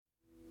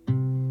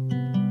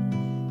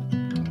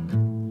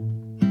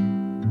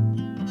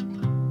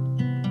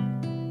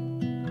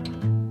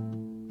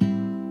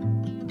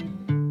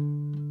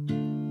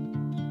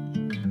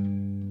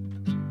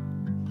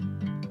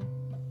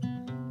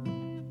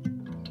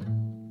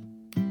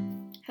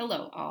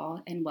Hello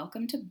all, and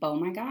welcome to Bo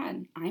My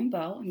God. I'm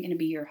Bo. I'm going to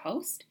be your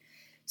host.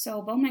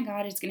 So Bo My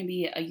God is going to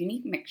be a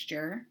unique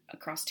mixture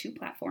across two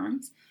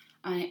platforms.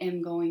 I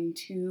am going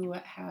to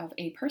have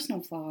a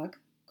personal vlog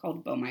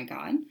called Bo My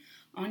God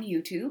on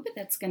YouTube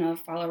that's going to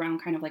follow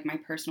around kind of like my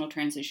personal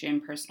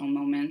transition, personal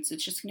moments.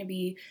 It's just going to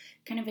be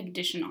kind of an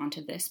addition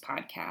onto this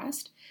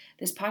podcast.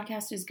 This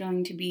podcast is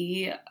going to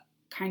be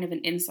kind of an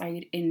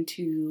insight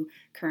into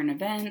current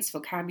events,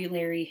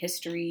 vocabulary,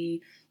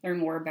 history, learn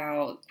more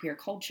about queer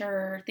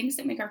culture, things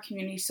that make our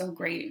community so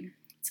great.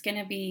 It's going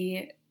to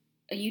be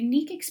a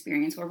unique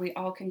experience where we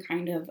all can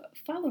kind of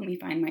follow me,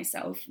 find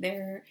myself.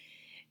 There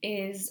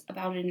is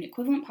about an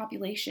equivalent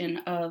population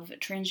of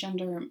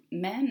transgender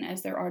men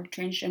as there are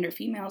transgender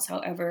females.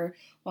 However,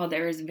 while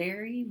there is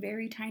very,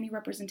 very tiny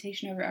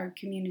representation of our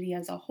community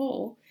as a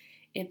whole,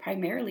 it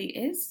primarily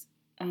is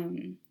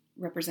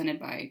represented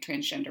by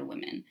transgender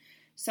women.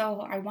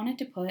 So I wanted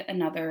to put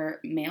another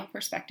male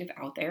perspective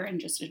out there and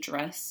just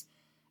address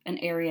an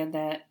area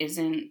that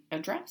isn't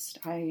addressed.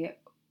 I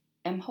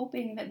am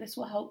hoping that this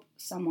will help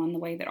someone the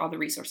way that all the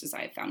resources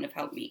I have found have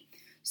helped me.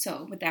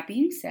 So with that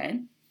being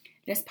said,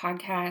 this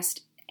podcast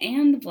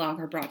and the vlog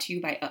are brought to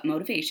you by Up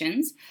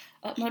Motivations.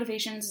 Up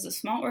Motivations is a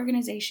small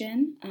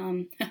organization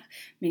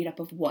made up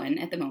of one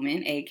at the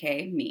moment,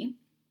 aka me.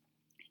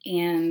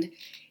 And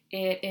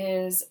it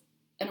is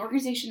an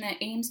organization that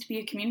aims to be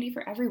a community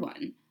for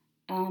everyone.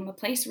 A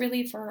place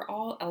really for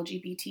all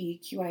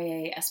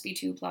LGBTQIA,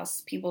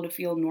 SB2+ people to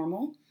feel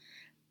normal,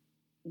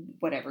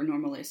 whatever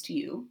normal is to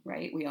you,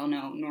 right? We all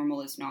know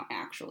normal is not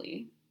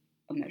actually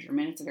a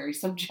measurement. It's a very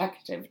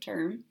subjective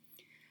term.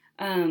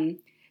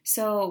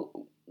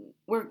 So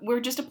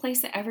we're just a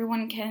place that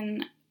everyone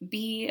can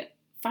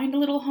find a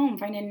little home,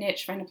 find a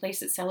niche, find a place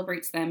that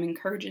celebrates them,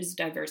 encourages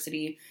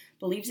diversity,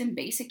 believes in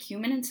basic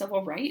human and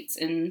civil rights.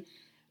 And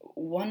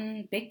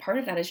one big part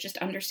of that is just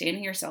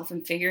understanding yourself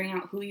and figuring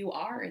out who you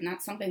are. And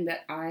that's something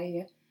that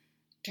I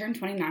turned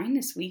 29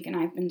 this week and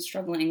I've been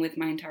struggling with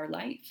my entire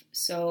life.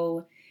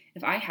 So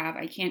if I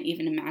can't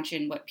even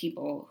imagine what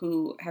people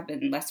who have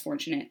been less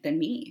fortunate than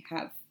me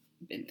have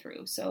been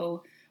through.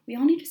 So we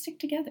all need to stick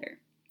together.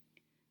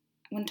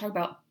 I want to talk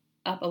about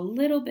Up a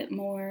little bit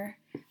more.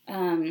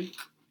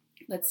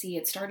 Let's see,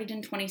 it started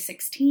in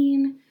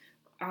 2016.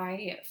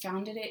 I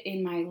founded it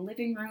in my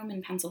living room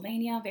in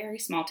Pennsylvania, a very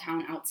small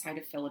town outside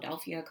of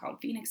Philadelphia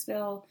called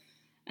Phoenixville.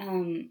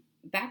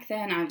 Back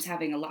then, I was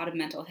having a lot of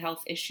mental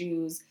health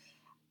issues.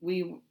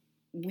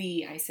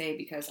 I say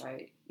because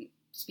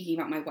speaking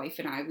about my wife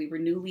and I, we were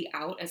newly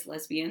out as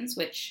lesbians,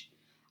 which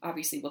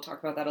obviously we'll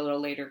talk about that a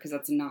little later because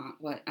that's not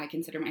what I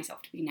consider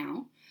myself to be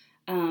now.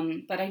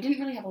 But I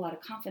didn't really have a lot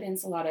of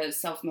confidence, a lot of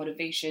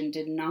self-motivation,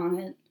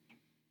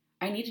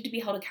 I needed to be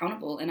held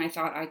accountable, and I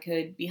thought I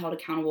could be held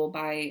accountable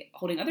by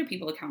holding other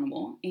people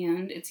accountable,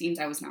 and it seems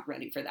I was not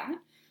ready for that.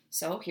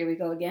 So here we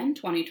go again,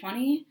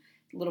 2020,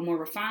 a little more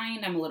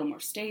refined, I'm a little more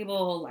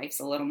stable,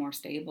 life's a little more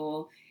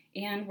stable,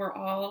 and we're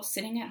all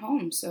sitting at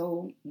home,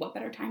 so what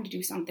better time to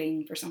do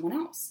something for someone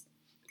else?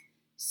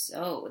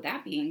 So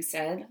that being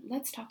said,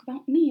 let's talk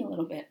about me a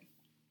little bit.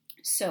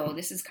 So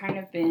this has kind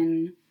of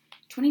been,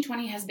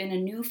 2020 has been a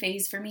new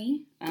phase for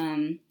me.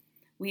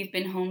 We've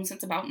been home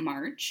since about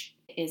March.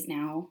 It is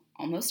now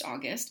almost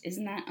August.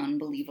 Isn't that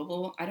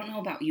unbelievable? I don't know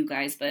about you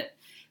guys, but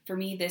for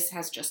me, this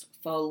has just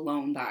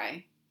flown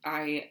by.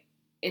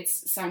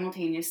 It's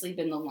simultaneously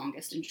been the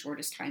longest and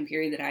shortest time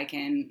period that I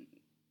can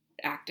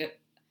accurately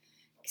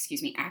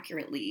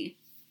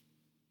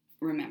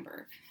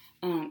remember.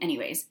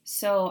 Anyways,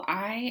 so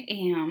I'm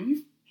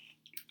in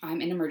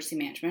emergency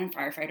management,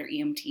 firefighter,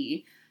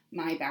 EMT.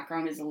 My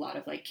background is a lot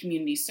of like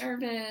community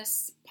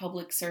service,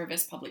 public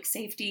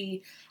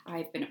safety.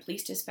 I've been a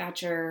police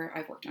dispatcher.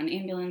 I've worked on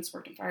ambulance,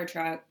 worked on fire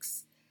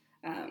trucks.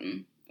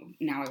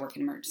 Now I work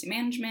in emergency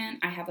management.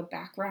 I have a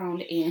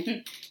background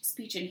in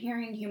speech and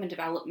hearing, human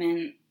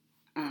development,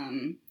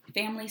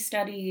 family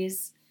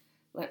studies.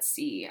 Let's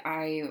see.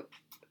 I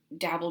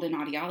dabbled in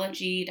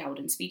audiology, dabbled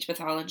in speech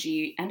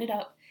pathology, ended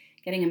up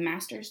getting a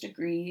master's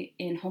degree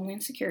in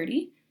Homeland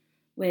Security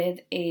with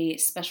a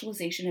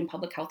specialization in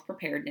public health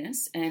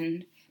preparedness,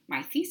 and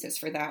my thesis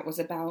for that was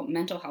about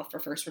mental health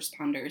for first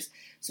responders.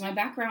 So my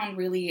background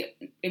really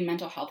in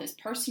mental health is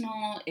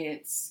personal.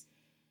 It's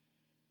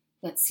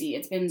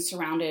been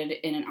surrounded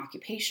in an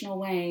occupational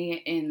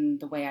way, in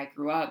the way I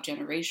grew up,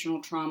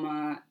 generational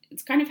trauma.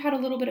 It's kind of had a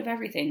little bit of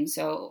everything,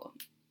 so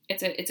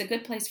it's a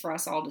good place for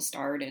us all to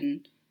start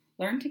and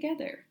learn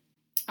together.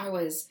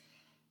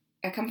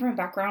 I come from a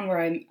background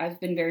where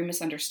I've been very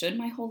misunderstood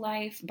my whole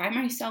life by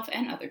myself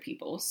and other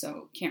people,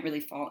 so can't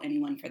really fault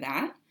anyone for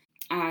that.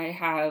 I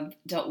have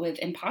dealt with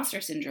imposter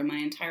syndrome my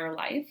entire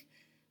life.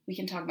 We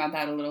can talk about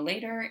that a little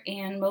later.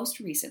 And most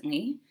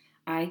recently,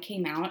 I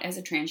came out as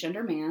a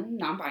transgender man,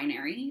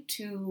 non-binary,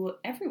 to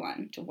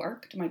everyone, to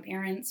work, to my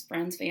parents,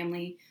 friends,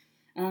 family.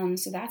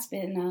 So that's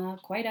been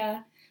quite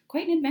an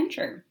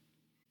adventure.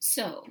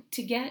 So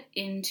to get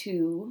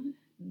into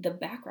the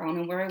background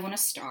and where I want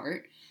to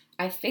start,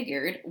 I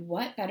figured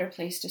what better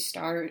place to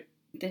start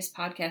this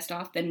podcast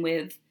off than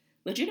with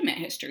legitimate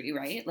history,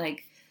 right?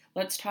 Like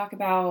Let's talk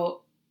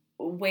about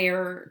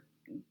where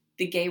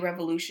the gay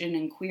revolution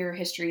and queer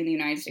history in the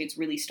United States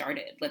really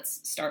started.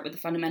 Let's start with the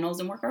fundamentals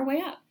and work our way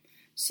up.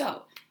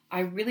 So, I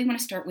really want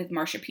to start with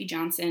Marsha P.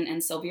 Johnson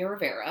and Sylvia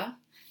Rivera.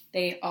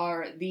 They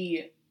are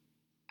the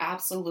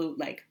absolute,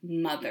 like,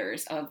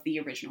 mothers of the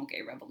original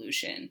gay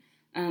revolution.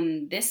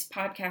 This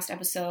podcast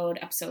episode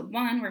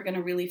 1, we're going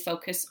to really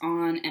focus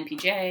on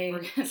MPJ.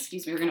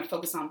 We're going to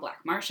focus on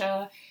Black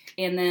Marsha,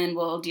 and then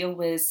we'll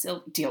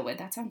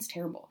that sounds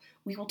terrible.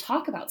 We will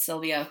talk about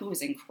Sylvia, who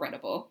is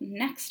incredible,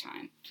 next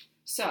time.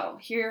 So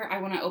here I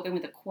want to open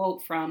with a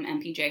quote from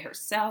MPJ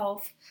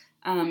herself.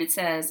 It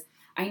says,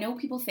 "I know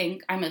people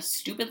think I'm a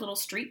stupid little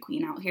street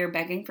queen out here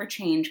begging for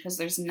change because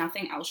there's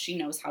nothing else she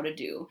knows how to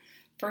do.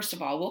 First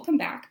of all, we'll come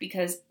back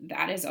because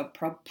that is a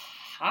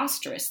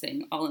preposterous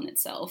thing all in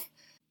itself."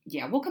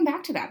 Yeah, we'll come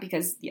back to that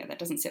because, that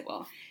doesn't sit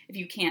well. If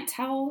you can't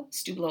tell,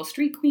 Stupid Little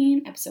Street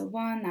Queen, episode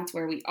 1, that's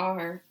where we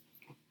are.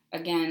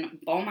 Again,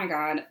 oh my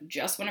God,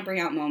 just want to bring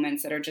out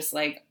moments that are just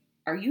like,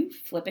 are you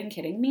flipping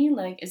kidding me?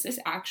 Like, is this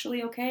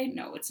actually okay?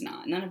 No, it's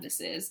not. None of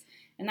this is.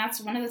 And that's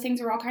one of the things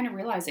we're all kind of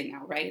realizing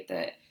now, right?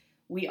 That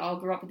we all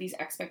grew up with these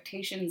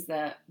expectations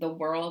that the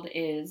world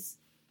is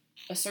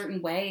a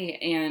certain way,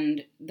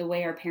 and the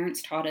way our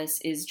parents taught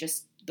us is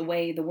just the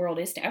way the world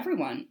is to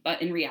everyone.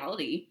 But in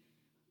reality,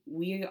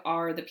 we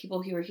are the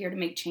people who are here to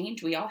make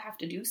change. We all have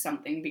to do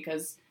something,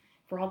 because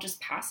if we're all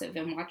just passive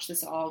and watch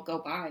this all go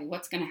by,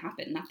 what's going to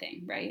happen?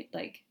 Nothing, right?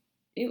 Like,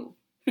 ew.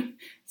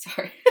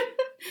 Sorry.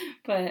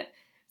 But,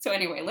 so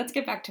anyway, let's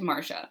get back to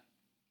Marsha.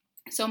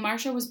 So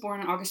Marsha was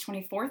born on August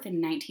 24th in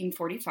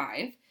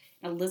 1945,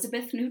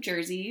 Elizabeth, New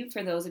Jersey.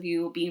 For those of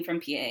you being from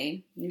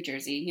PA, New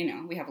Jersey,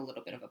 we have a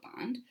little bit of a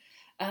bond.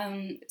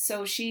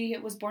 So she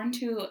was born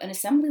to an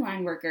assembly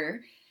line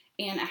worker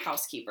and a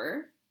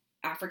housekeeper,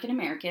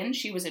 African-American.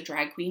 She was a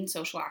drag queen,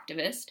 social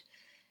activist.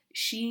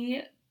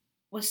 She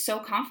was so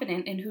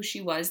confident in who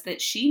she was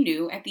that she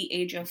knew at the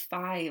age of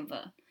 5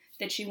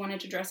 that she wanted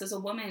to dress as a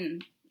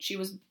woman. She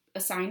was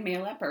assigned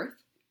male at birth.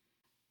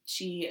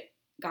 She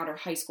got her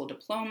high school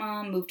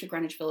diploma, moved to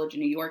Greenwich Village in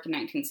New York in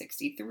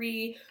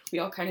 1963. We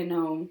all kind of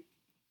know,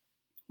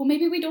 well,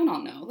 maybe we don't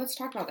all know. Let's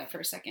talk about that for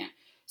a second.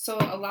 So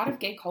a lot of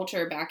gay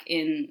culture back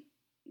in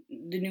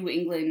the New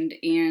England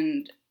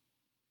and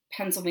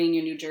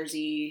Pennsylvania, New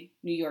Jersey,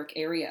 New York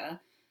area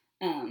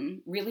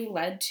really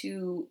led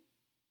to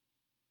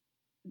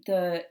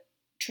the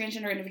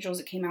transgender individuals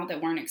that came out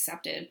that weren't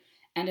accepted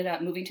ended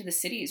up moving to the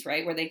cities,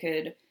 right, where they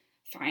could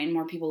find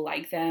more people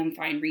like them,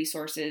 find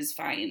resources,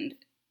 find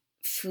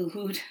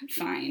food,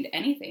 find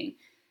anything.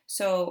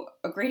 So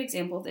a great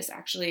example of this,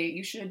 actually,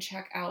 you should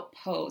check out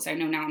Pose. I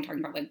know now I'm talking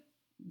about like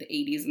the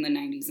 80s and the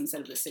 90s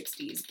instead of the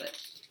 60s, but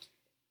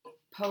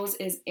Pose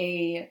is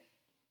a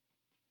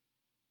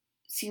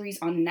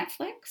series on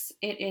Netflix.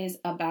 It is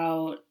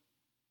about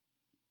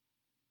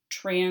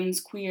trans,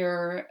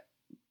 queer,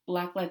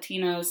 Black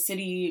Latino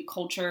city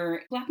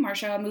culture. Black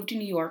Marsha moved to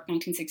New York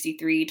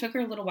 1963. Took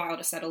her a little while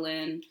to settle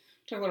in.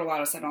 Took a little while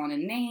to settle on a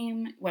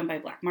name. Went by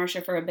Black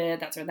Marsha for a bit.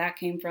 That's where that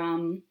came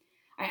from.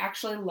 I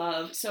actually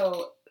love,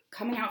 so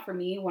coming out for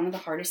me, one of the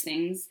hardest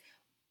things,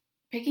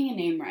 picking a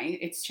name right,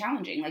 it's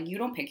challenging. Like, you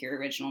don't pick your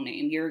original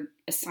name. You're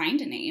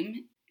assigned a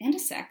name and a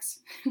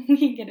sex. We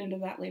can get into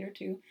that later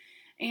too.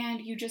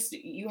 And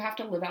you have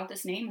to live out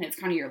this name, and it's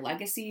kind of your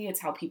legacy. It's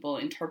how people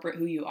interpret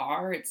who you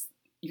are. It's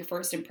your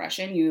first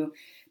impression. You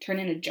turn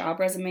in a job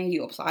resume,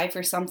 you apply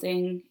for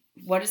something.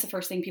 What is the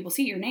first thing people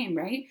see? Your name,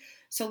 right?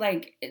 So,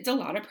 like, it's a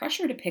lot of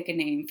pressure to pick a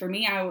name. For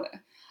me,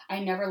 I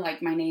never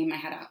liked my name. I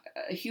had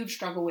a huge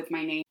struggle with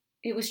my name.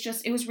 It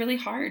was really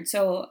hard.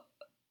 So,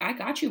 I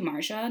got you,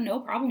 Marsha.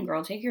 No problem,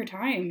 girl. Take your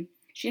time.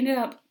 She ended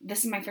up,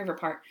 this is my favorite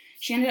part,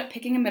 she ended up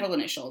picking a middle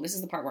initial. This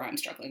is the part where I'm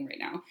struggling right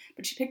now.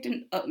 But she picked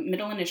a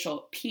middle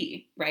initial,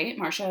 P, right?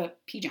 Marsha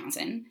P.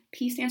 Johnson.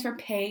 P stands for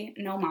Pay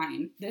No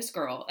Mind. This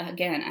girl,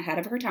 again, ahead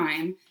of her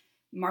time,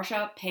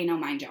 Marsha Pay No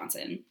Mind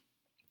Johnson.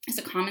 It's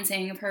a common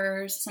saying of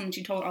hers, something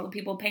she told all the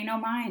people, pay no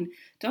mind.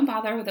 Don't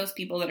bother with those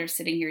people that are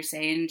sitting here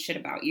saying shit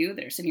about you.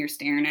 They're sitting here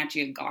staring at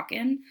you,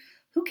 gawking.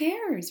 Who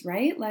cares,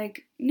 right?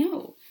 Like,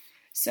 no.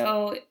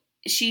 So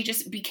she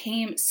just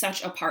became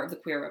such a part of the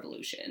queer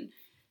revolution.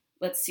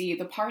 Let's see,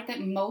 the part that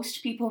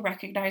most people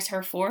recognize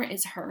her for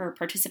is her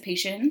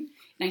participation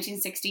in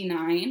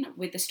 1969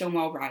 with the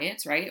Stonewall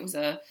riots, right? It was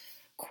a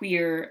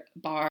queer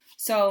bar.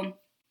 So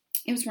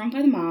it was run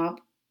by the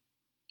mob,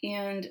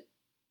 and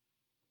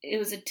it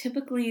was a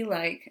typically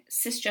like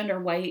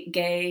cisgender white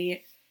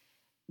gay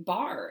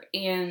bar.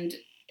 And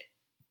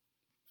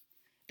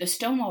the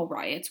Stonewall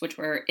riots, which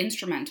were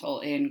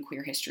instrumental in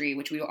queer history,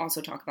 which we will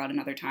also talk about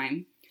another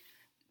time,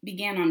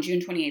 began on June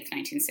 28th,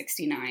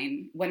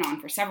 1969, went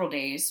on for several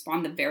days,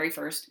 spawned the very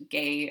first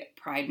gay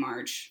pride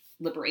march,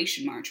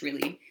 liberation march,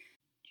 really.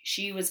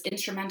 She was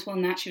instrumental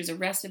in that. She was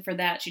arrested for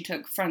that. She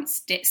took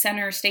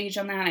center stage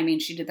on that. I mean,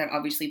 she did that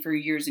obviously for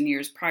years and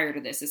years prior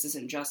to this. This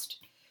isn't just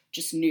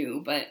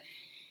new, but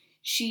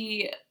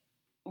she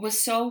was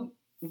so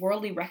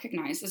worldly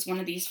recognized as one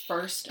of these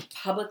first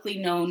publicly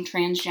known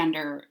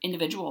transgender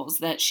individuals,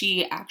 that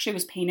she actually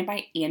was painted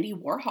by Andy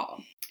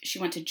Warhol. She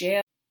went to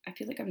jail. I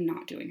feel like I'm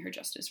not doing her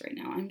justice right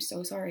now. I'm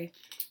so sorry.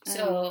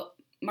 So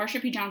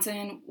Marsha P.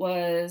 Johnson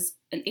was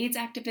an AIDS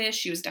activist.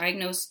 She was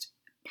diagnosed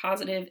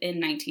positive in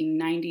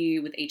 1990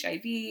 with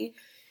HIV.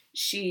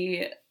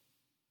 She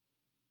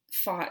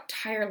fought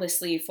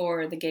tirelessly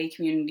for the gay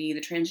community,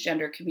 the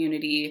transgender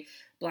community,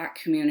 Black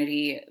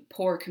community,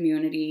 poor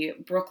community,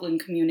 Brooklyn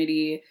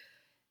community,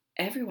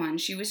 everyone.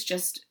 She was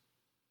just,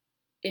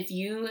 if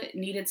you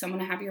needed someone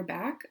to have your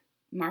back,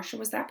 Marsha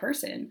was that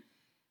person.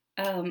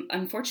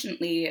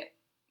 Unfortunately,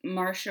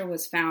 Marsha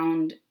was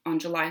found on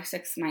July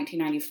 6,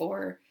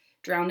 1994,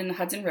 drowned in the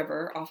Hudson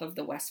River off of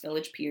the West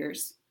Village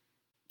Piers.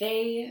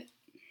 This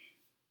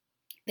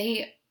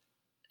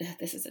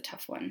is a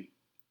tough one.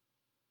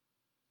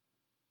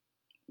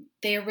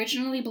 They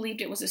originally believed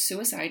it was a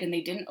suicide, and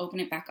they didn't open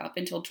it back up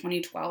until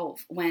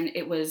 2012 when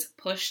it was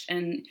pushed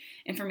and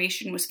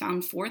information was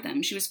found for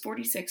them. She was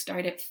 46,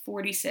 died at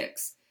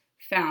 46,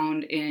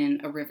 found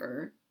in a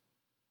river.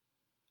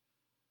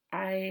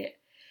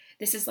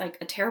 This is like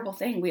a terrible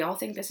thing. We all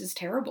think this is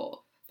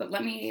terrible. But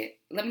let me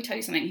tell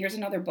you something. Here's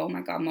another oh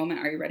my God moment.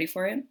 Are you ready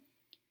for it?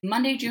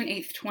 Monday, June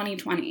 8th,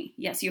 2020.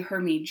 Yes, you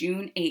heard me.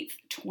 June 8th,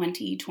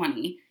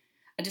 2020.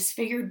 A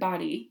disfigured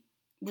body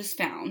was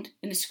found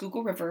in the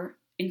Schuylkill River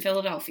in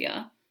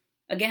Philadelphia.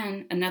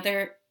 Again,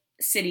 another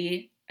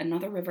city,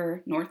 another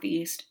river,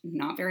 northeast,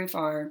 not very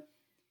far.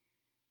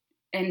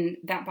 And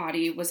that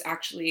body was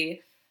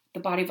actually the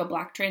body of a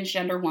Black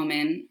transgender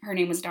woman. Her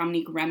name was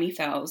Dominique Remy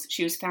Fells.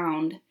 She was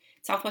found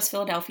Southwest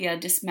Philadelphia,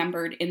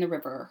 dismembered in the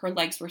river. Her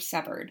legs were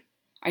severed.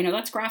 I know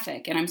that's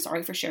graphic, and I'm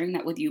sorry for sharing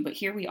that with you, but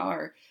here we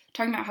are,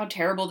 talking about how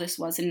terrible this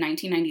was in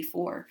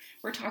 1994.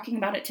 We're talking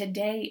about it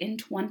today in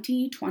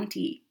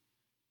 2020,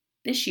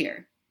 this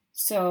year.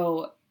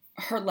 So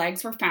her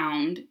legs were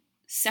found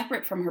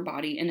separate from her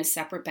body in a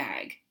separate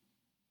bag.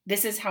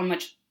 This is how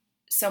much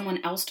someone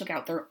else took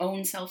out their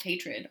own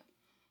self-hatred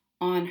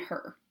on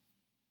her.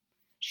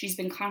 She's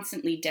been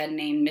constantly dead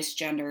named,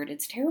 misgendered.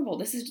 It's terrible.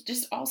 This is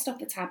just all stuff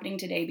that's happening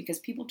today because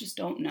people just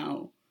don't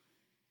know.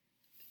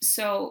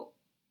 So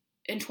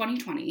in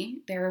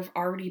 2020, there have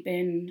already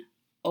been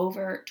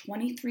over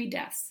 23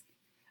 deaths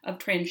of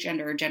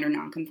transgender or gender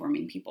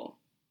nonconforming people.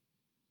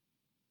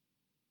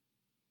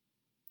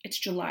 It's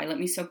July. Let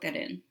me soak that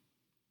in.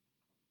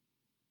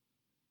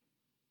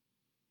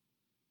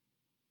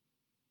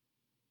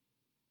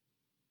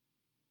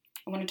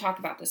 I want to talk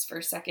about this for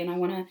a second. I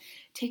want to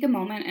take a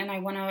moment and I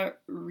want to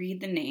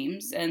read the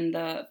names and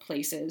the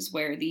places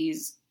where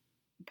these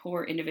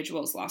poor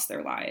individuals lost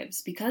their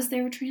lives because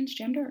they were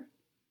transgender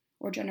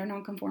or gender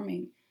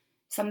nonconforming,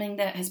 something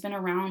that has been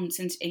around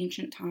since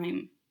ancient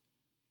time.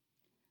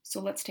 So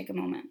let's take a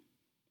moment.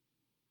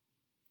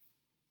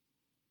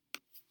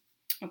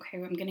 Okay,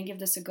 I'm going to give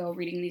this a go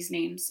reading these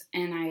names,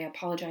 and I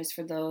apologize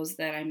for those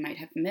that I might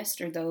have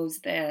missed or those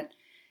that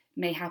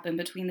may happen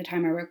between the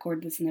time I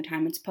record this and the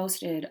time it's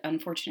posted.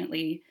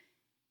 Unfortunately,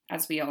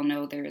 as we all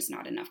know, there is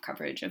not enough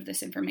coverage of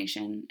this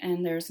information,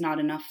 and there's not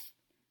enough.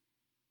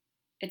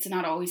 It's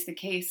not always the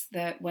case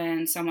that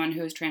when someone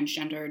who is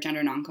transgender or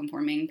gender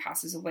nonconforming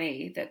passes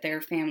away, that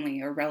their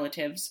family or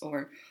relatives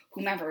or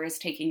whomever is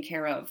taking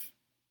care of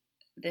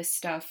this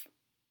stuff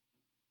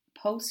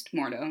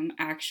post-mortem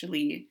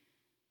actually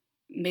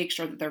make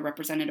sure that they're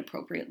represented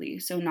appropriately.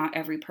 So not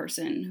every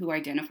person who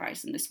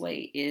identifies in this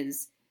way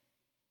is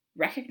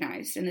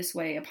recognized in this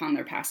way upon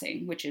their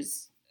passing, which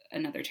is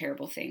another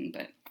terrible thing.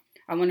 But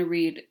I want to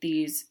read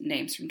these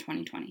names from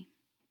 2020.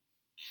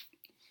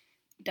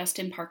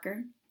 Dustin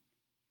Parker,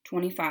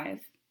 25,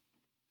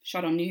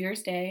 shot on New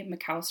Year's Day,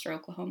 McAlester,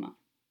 Oklahoma.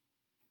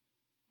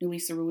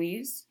 Luisa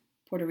Ruiz,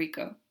 Puerto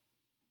Rico.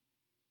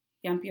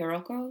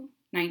 Yampioroko,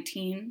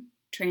 19,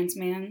 trans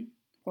man,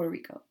 Puerto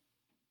Rico.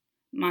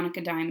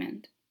 Monica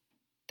Diamond,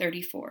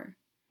 34,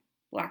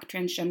 Black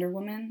transgender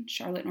woman,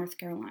 Charlotte, North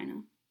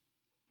Carolina.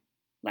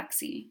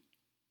 Lexi,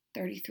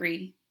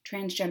 33,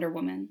 transgender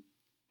woman,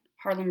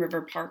 Harlem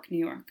River Park, New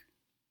York.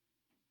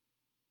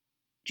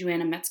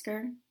 Joanna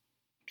Metzger,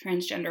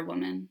 transgender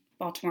woman,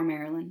 Baltimore,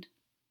 Maryland.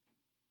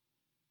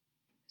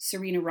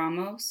 Serena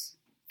Ramos,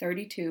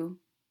 32,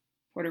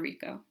 Puerto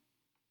Rico.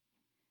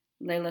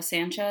 Leila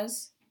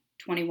Sanchez,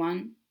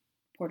 21,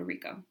 Puerto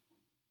Rico.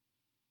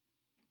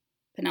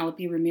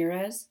 Penelope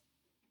Ramirez,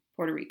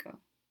 Puerto Rico.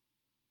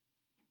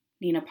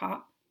 Nina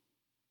Pop,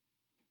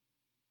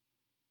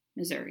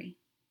 Missouri.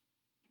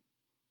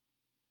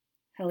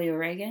 Helio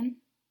Reagan,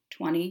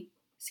 20,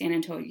 San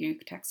Antonio,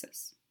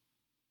 Texas.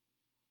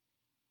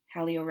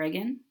 Hallie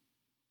Reagan,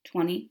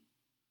 20,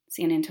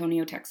 San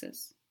Antonio,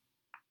 Texas.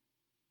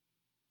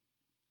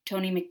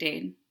 Tony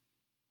McDade,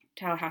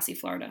 Tallahassee,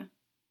 Florida.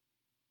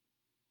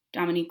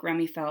 Dominique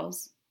Remy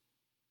Fells,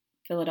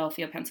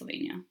 Philadelphia,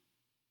 Pennsylvania.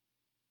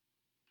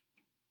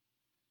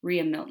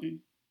 Rhea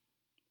Milton,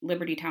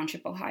 Liberty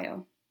Township,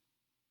 Ohio.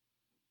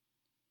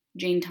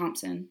 Jane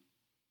Thompson,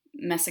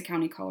 Mesa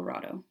County,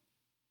 Colorado.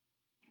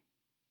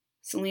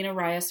 Selena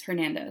Reyes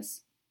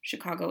Hernandez,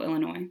 Chicago,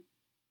 Illinois.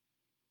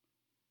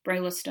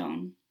 Brayla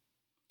Stone,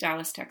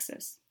 Dallas,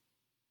 Texas.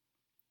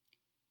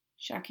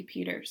 Shaki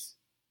Peters,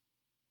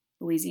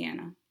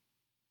 Louisiana.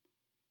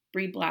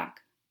 Bree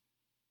Black,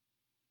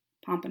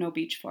 Pompano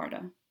Beach,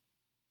 Florida.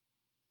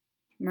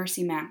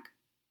 Mercy Mack,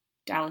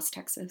 Dallas,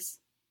 Texas.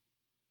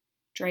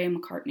 Drea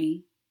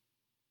McCartney,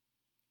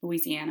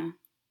 Louisiana.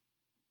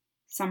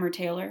 Summer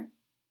Taylor,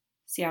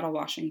 Seattle,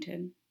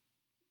 Washington.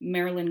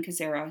 Marilyn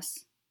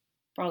Cazares,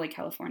 Raleigh,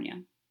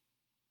 California.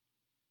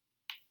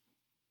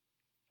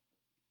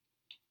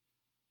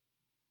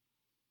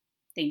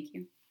 Thank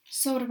you.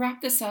 So to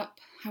wrap this up,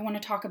 I want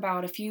to talk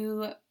about a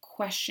few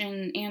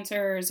question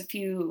answers, a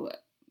few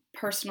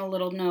personal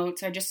little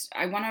notes.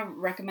 I want to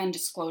recommend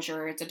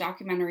Disclosure. It's a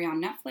documentary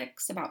on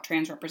Netflix about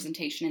trans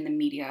representation in the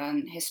media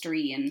and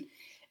history, and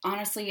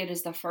honestly, it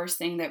is the first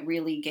thing that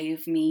really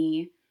gave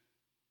me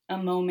a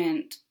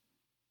moment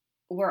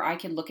where I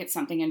could look at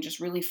something and just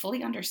really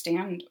fully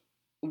understand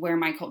where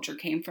my culture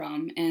came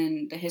from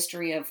and the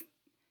history of,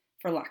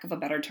 for lack of a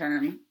better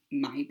term,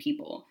 my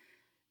people.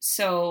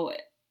 So,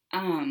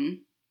 I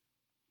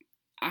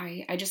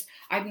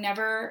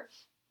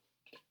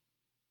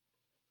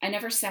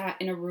never sat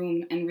in a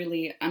room and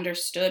really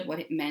understood what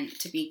it meant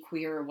to be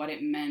queer, what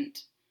it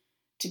meant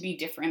to be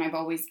different. I've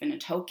always been a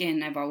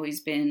token. I've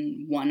always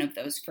been one of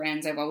those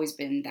friends. I've always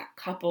been that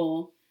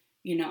couple,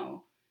 you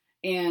know.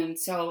 And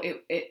so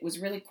it was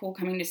really cool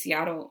coming to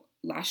Seattle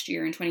last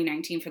year in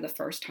 2019 for the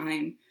first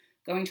time,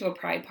 going to a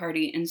pride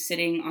party and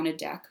sitting on a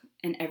deck,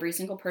 and every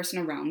single person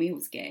around me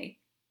was gay.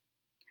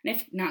 And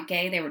if not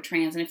gay, they were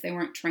trans. And if they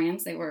weren't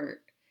trans, they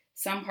were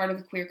some part of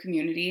the queer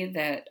community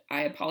that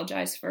I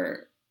apologize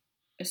for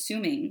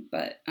assuming,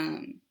 but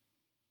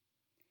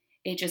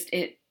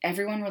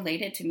everyone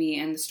related to me,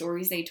 and the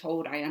stories they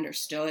told I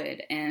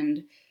understood,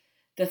 and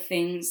the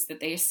things that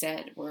they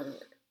said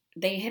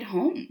they hit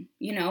home,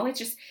 you know.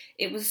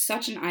 It was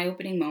such an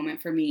eye-opening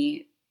moment for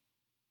me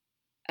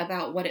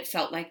about what it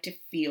felt like to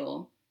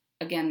feel,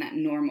 again, that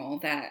normal,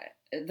 that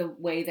the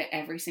way that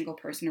every single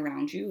person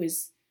around you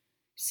is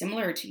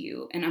similar to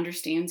you and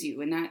understands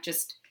you, and that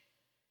just,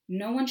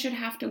 no one should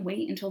have to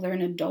wait until they're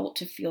an adult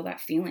to feel that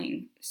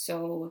feeling.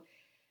 So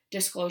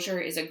Disclosure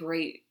is a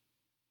great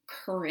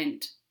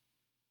current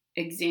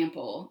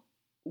example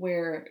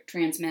where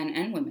trans men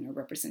and women are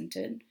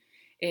represented.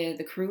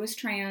 The crew is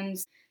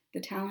trans, the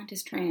talent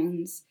is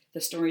trans,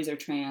 the stories are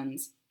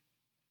trans.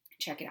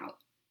 Check it out.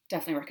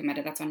 Definitely recommend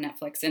it. That's on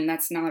Netflix, and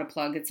that's not a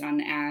plug, it's not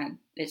an ad.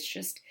 It's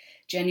just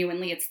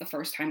genuinely, it's the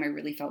first time I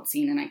really felt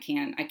seen, and I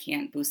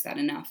can't boost that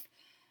enough.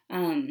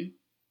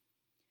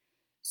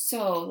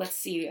 So let's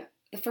see.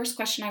 The first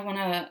question I want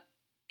to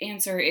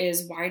answer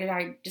is, why did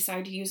I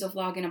decide to use a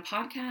vlog in a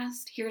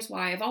podcast? Here's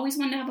why. I've always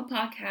wanted to have a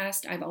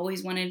podcast. I've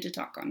always wanted to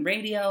talk on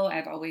radio.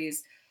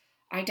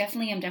 I'm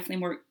definitely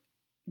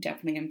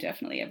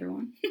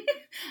everyone.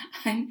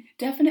 I'm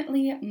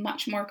definitely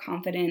much more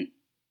confident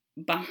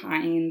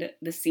behind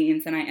the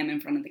scenes than I am in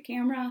front of the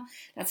camera.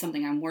 That's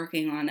something I'm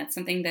working on. That's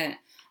something that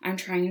I'm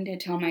trying to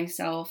tell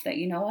myself that,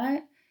 you know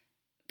what?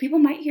 People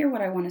might hear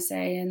what I want to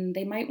say, and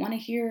they might want to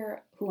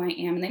hear who I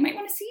am, and they might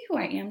want to see who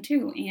I am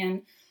too.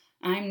 And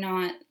I'm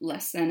not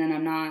less than, and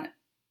I'm not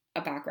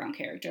a background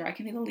character. I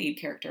can be the lead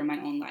character in my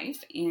own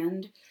life.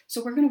 And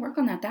so we're going to work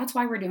on that. That's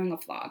why we're doing a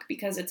vlog,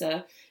 because it's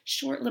a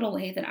short little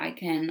way that I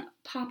can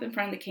pop in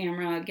front of the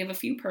camera, give a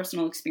few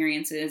personal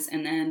experiences,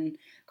 and then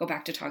go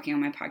back to talking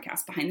on my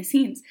podcast behind the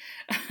scenes.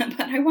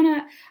 But I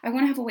want to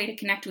have a way to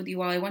connect with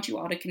you all. I want you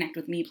all to connect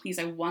with me. Please,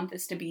 I want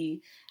this to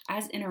be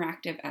as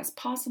interactive as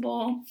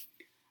possible.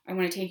 I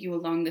want to take you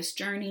along this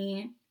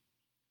journey.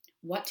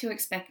 What to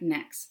expect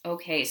next?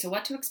 Okay, so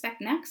what to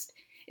expect next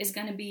is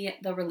going to be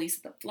the release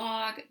of the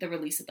vlog, the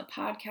release of the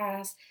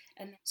podcast.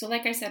 And so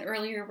like I said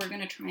earlier, we're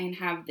going to try and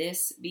have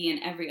this be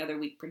an every other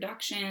week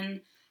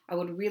production. I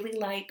would really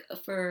like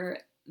for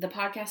the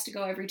podcast to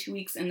go every 2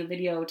 weeks and the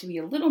video to be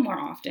a little more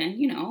often.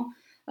 You know,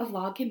 a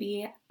vlog can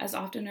be as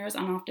often or as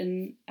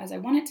unoften as I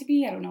want it to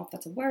be. I don't know if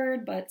that's a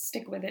word, but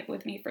stick with it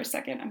with me for a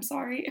second. I'm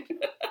sorry.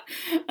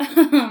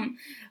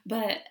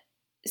 But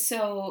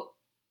so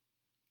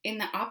in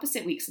the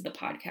opposite weeks of the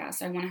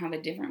podcast, I want to have a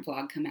different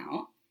vlog come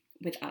out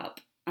with Up.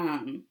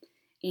 And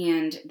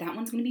that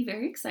one's going to be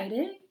very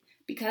exciting,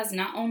 because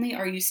not only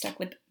are you stuck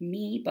with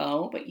me,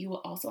 Bo, but you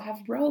will also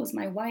have Rose,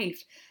 my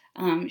wife.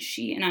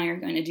 She and I are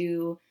going to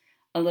do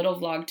a little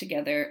vlog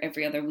together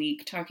every other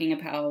week, talking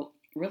about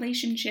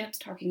relationships,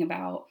 talking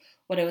about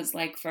what it was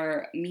like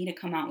for me to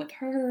come out with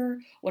her,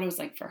 what it was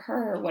like for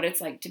her, what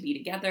it's like to be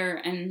together,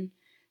 and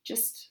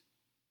just,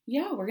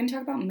 yeah, we're going to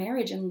talk about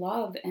marriage and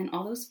love and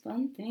all those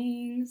fun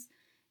things.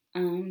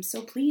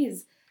 So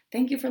please,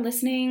 thank you for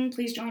listening.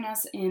 Please join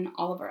us in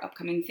all of our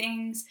upcoming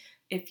things.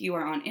 If you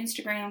are on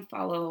Instagram,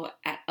 follow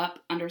at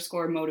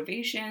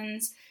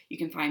up_motivations. You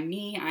can find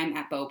me. I'm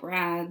at Beau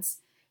Brads,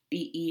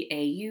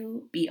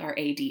 BEAUBRADS.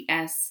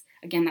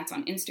 Again, that's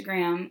on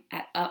Instagram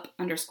at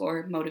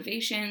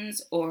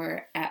up_motivations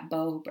or at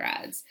Beau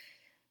Brads.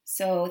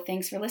 So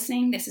thanks for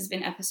listening. This has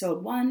been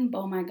episode 1,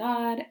 Beau My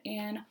God,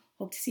 and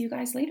hope to see you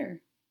guys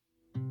later.